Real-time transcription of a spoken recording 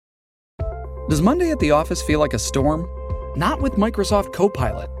Does Monday at the office feel like a storm? Not with Microsoft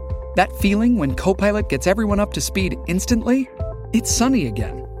Copilot. That feeling when Copilot gets everyone up to speed instantly? It's sunny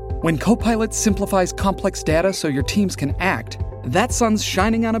again. When Copilot simplifies complex data so your teams can act, that sun's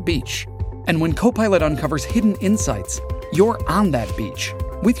shining on a beach. And when Copilot uncovers hidden insights, you're on that beach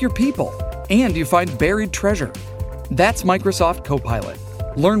with your people, and you find buried treasure. That's Microsoft Copilot.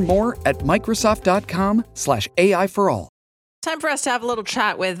 Learn more at Microsoft.com/AI for all. Time for us to have a little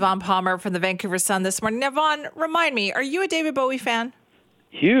chat with Vaughn Palmer from the Vancouver Sun this morning. Now, Vaughn, remind me, are you a David Bowie fan?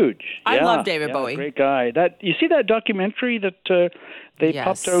 Huge. I love David Bowie. Great guy. You see that documentary that they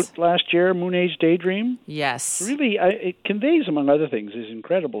popped out last year, Moon Age Daydream? Yes. Really, it conveys, among other things, his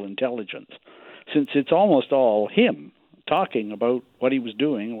incredible intelligence, since it's almost all him talking about what he was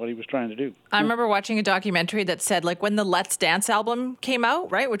doing and what he was trying to do. I remember watching a documentary that said, like, when the Let's Dance album came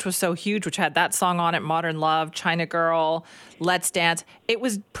out, right, which was so huge, which had that song on it, Modern Love, China Girl, Let's Dance, it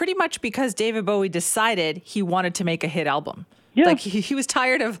was pretty much because David Bowie decided he wanted to make a hit album. Yeah. Like he was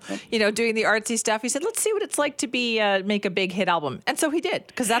tired of, doing the artsy stuff. He said, let's see what it's like to make a big hit album. And so he did,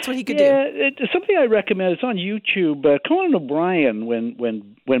 because that's what he could do. It's something I recommend. It's on YouTube. Conan O'Brien,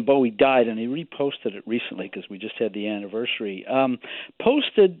 when Bowie died, and he reposted it recently because we just had the anniversary,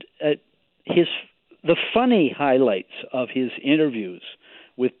 posted the funny highlights of his interviews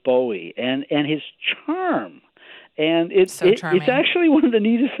with Bowie and his charm. And it's actually one of the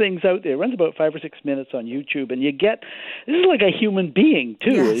neatest things out there. It runs about 5 or 6 minutes on YouTube, and this is like a human being,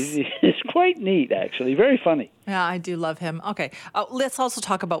 too. Yes. It's quite neat, actually. Very funny. Yeah, I do love him. Okay. Let's also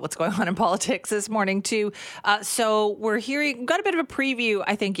talk about what's going on in politics this morning, too. So we got a bit of a preview,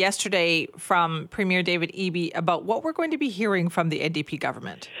 I think, yesterday from Premier David Eby about what we're going to be hearing from the NDP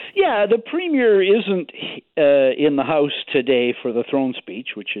government. Yeah, the Premier isn't in the House today for the throne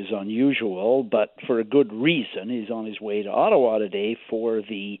speech, which is unusual, but for a good reason. He's on his way to Ottawa today for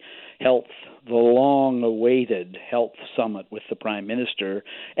the long-awaited health summit with the Prime Minister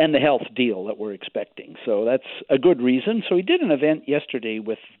and the health deal that we're expecting. So that's a good reason. So he did an event yesterday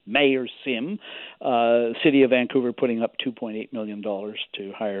with Mayor Sim, City of Vancouver putting up $2.8 million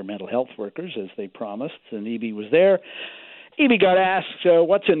to hire mental health workers, as they promised, and Eby was there. Eby got asked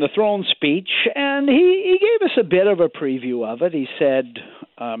what's in the throne speech, and he gave us a bit of a preview of it. He said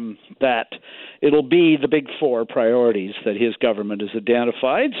that it'll be the big 4 priorities that his government has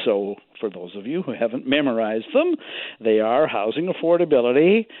identified. So for those of you who haven't memorized them, they are housing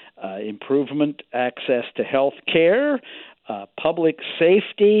affordability, improvement access to health care, public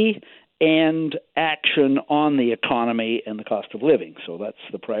safety, and action on the economy and the cost of living. So that's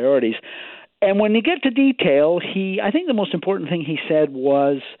the priorities. And when you get to detail, I think the most important thing he said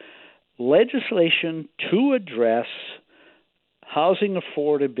was legislation to address housing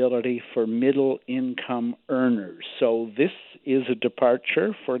affordability for middle-income earners. So this is a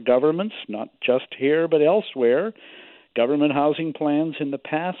departure for governments, not just here but elsewhere. Government housing plans in the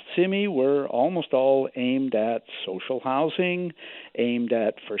past, Simi, were almost all aimed at social housing, aimed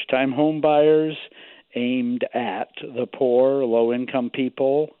at first-time home buyers, aimed at the poor, low-income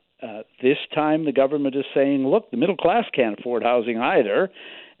people. This time the government is saying, look, the middle class can't afford housing either,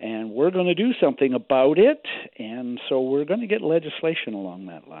 and we're going to do something about it, and so we're going to get legislation along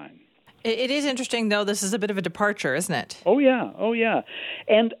that line. It is interesting, though. This is a bit of a departure, isn't it? Oh, yeah.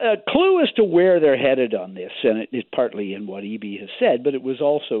 And a clue as to where they're headed on this, and it is partly in what Eby has said, but it was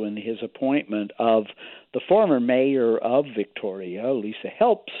also in his appointment of the former mayor of Victoria, Lisa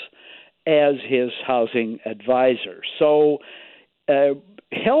Helps, as his housing advisor. So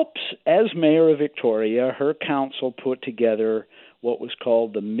Helps, as mayor of Victoria, her council put together what was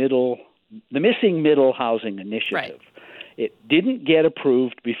called the Missing Middle Housing Initiative. Right. It didn't get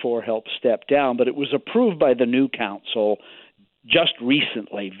approved before Helps stepped down, but it was approved by the new council just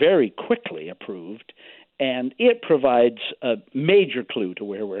recently, very quickly approved, and it provides a major clue to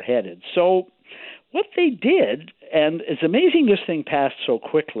where we're headed. So what they did, and it's amazing this thing passed so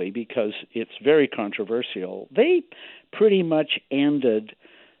quickly because it's very controversial, they pretty much ended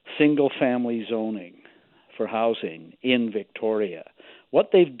single-family zoning for housing in Victoria.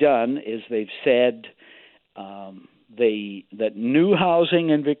 What they've done is they've said that new housing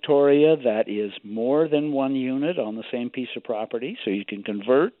in Victoria that is more than one unit on the same piece of property, so you can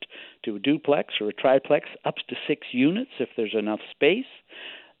convert to a duplex or a triplex up to 6 units if there's enough space.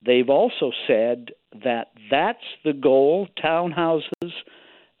 They've also said that that's the goal, townhouses,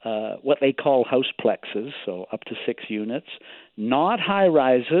 what they call houseplexes, so up to 6 units, not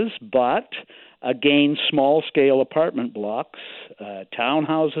high-rises, but again, small-scale apartment blocks,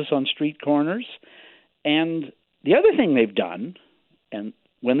 townhouses on street corners. And the other thing they've done, and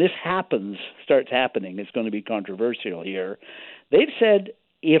when this starts happening, it's going to be controversial here, they've said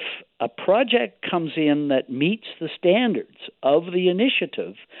if a project comes in that meets the standards of the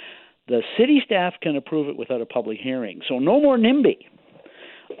initiative, the city staff can approve it without a public hearing. So no more NIMBY.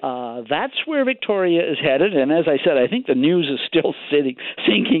 That's where Victoria is headed, and as I said, I think the news is still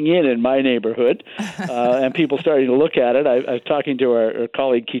sinking in my neighborhood, and people starting to look at it. I was talking to our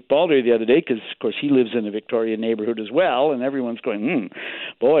colleague Keith Baldry the other day, because, of course, he lives in a Victoria neighborhood as well, and everyone's going,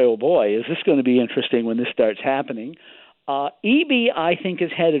 boy, oh boy, is this going to be interesting when this starts happening. EB, I think,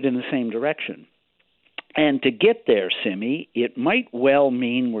 is headed in the same direction. And to get there, Simi, it might well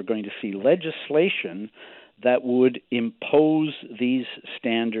mean we're going to see legislation that would impose these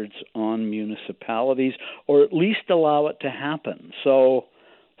standards on municipalities, or at least allow it to happen. So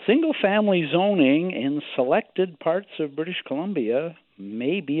single-family zoning in selected parts of British Columbia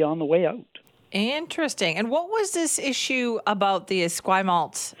may be on the way out. Interesting. And what was this issue about the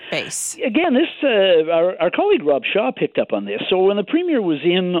Esquimalt base? Again, this our colleague Rob Shaw picked up on this. So when the Premier was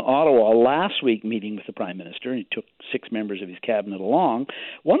in Ottawa last week meeting with the Prime Minister, he took 6 members of his cabinet along,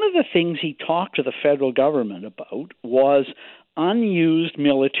 one of the things he talked to the federal government about was unused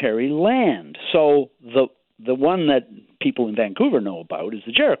military land. So the one that people in Vancouver know about is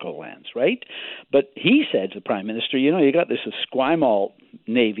the Jericho lands, right? But he said to the Prime Minister, you got this Esquimalt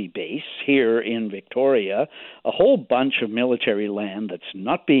Navy base here in Victoria, a whole bunch of military land that's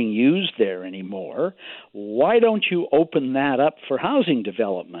not being used there anymore. Why don't you open that up for housing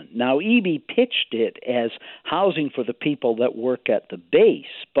development? Now, EB pitched it as housing for the people that work at the base,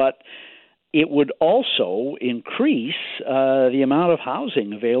 but it would also increase the amount of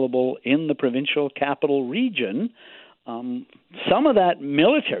housing available in the provincial capital region. Some of that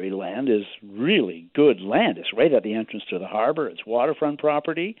military land is really good land. It's right at the entrance to the harbor. It's waterfront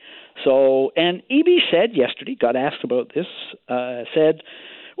property. So, and EB said yesterday, got asked about this, said,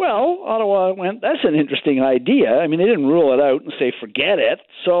 well, Ottawa went, that's an interesting idea. I mean, they didn't rule it out and say, forget it.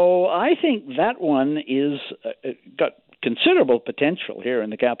 So I think that one is got considerable potential here in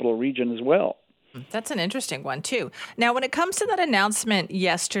the capital region as well. That's an interesting one, too. Now, when it comes to that announcement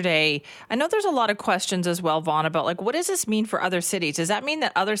yesterday, I know there's a lot of questions as well, Vaughn, about what does this mean for other cities? Does that mean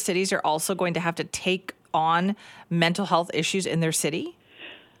that other cities are also going to have to take on mental health issues in their city?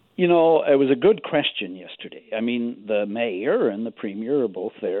 It was a good question yesterday. I mean, the mayor and the premier are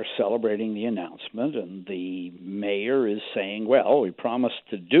both there celebrating the announcement, and the mayor is saying, well, we promised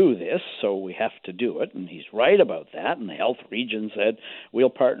to do this, so we have to do it, and he's right about that, and the health region said, we'll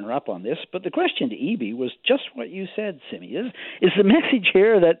partner up on this. But the question to EB was just what you said, Simi. Is the message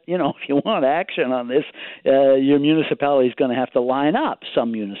here that, if you want action on this, your municipality is going to have to line up?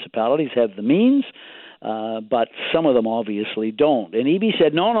 Some municipalities have the means, but some of them obviously don't. And EB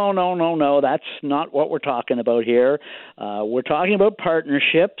said, no, that's not what we're talking about here. We're talking about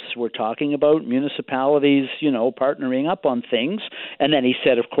partnerships. We're talking about municipalities, partnering up on things. And then he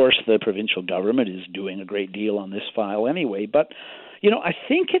said, of course, the provincial government is doing a great deal on this file anyway. But, I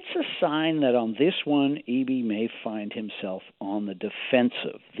think it's a sign that on this one, EB may find himself on the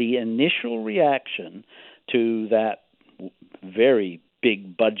defensive. The initial reaction to that very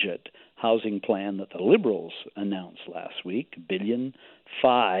big budget housing plan that the Liberals announced last week, $1.5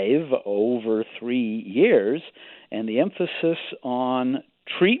 billion over 3 years, and the emphasis on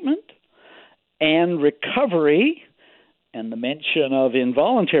treatment and recovery and the mention of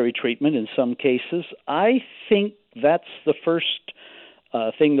involuntary treatment in some cases, I think that's the first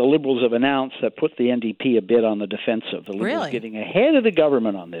thing the Liberals have announced that put the NDP a bit on the defensive. The Liberals getting ahead of the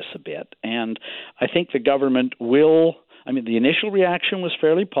government on this a bit, and I think the government will. I mean, the initial reaction was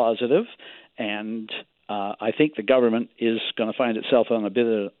fairly positive, and I think the government is going to find itself on a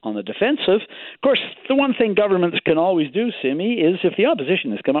bit on the defensive. Of course, the one thing governments can always do, Simi, is if the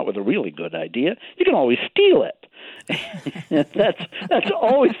opposition has come up with a really good idea, you can always steal it. That's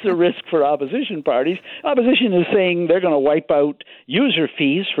always the risk for opposition parties. Opposition is saying they're going to wipe out user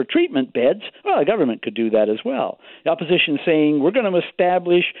fees for treatment beds. Well, the government could do that as well. The opposition is saying we're going to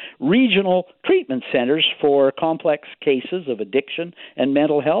establish regional treatment centers for complex cases of addiction and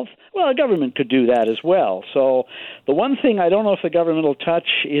mental health. Well, the government could do that as well. So the one thing I don't know if the government will touch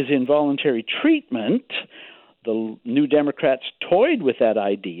is involuntary treatment. The New Democrats toyed with that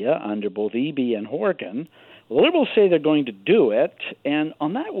idea under both EB and Horgan. The Liberals say they're going to do it, and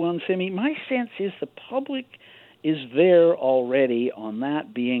on that one, Simi, my sense is the public is there already on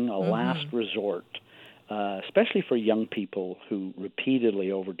that being a last resort, especially for young people who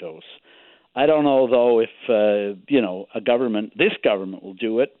repeatedly overdose. I don't know, though, if, this government will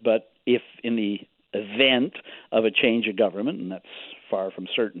do it, but if in the event of a change of government, and that's far from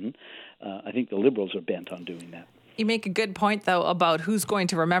certain, I think the Liberals are bent on doing that. You make a good point, though, about who's going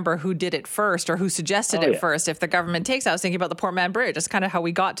to remember who did it first or who suggested it first if the government takes. I was thinking about the Port Mann Bridge. That's kind of how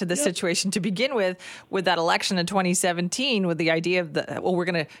we got to this situation to begin with that election in 2017, with the idea of we're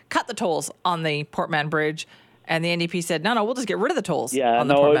going to cut the tolls on the Port Mann Bridge. And the NDP said, no, we'll just get rid of the tolls on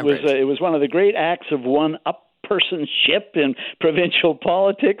the Port Mann Bridge. It was one of the great acts of one-uppersonship in provincial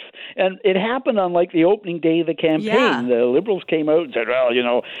politics. And it happened on, the opening day of the campaign. Yeah. The Liberals came out and said,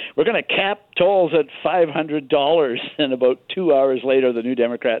 well, we're going to cap tolls at $500. And about 2 hours later, the New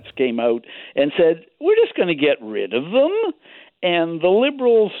Democrats came out and said, we're just going to get rid of them. And the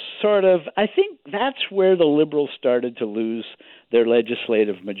Liberals I think that's where the Liberals started to lose their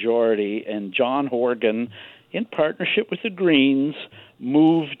legislative majority. And John Horgan, in partnership with the Greens,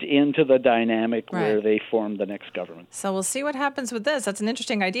 moved into the dynamic where they formed the next government. So we'll see what happens with this. That's an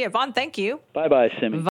interesting idea. Vaughn, thank you. Bye-bye, Simi.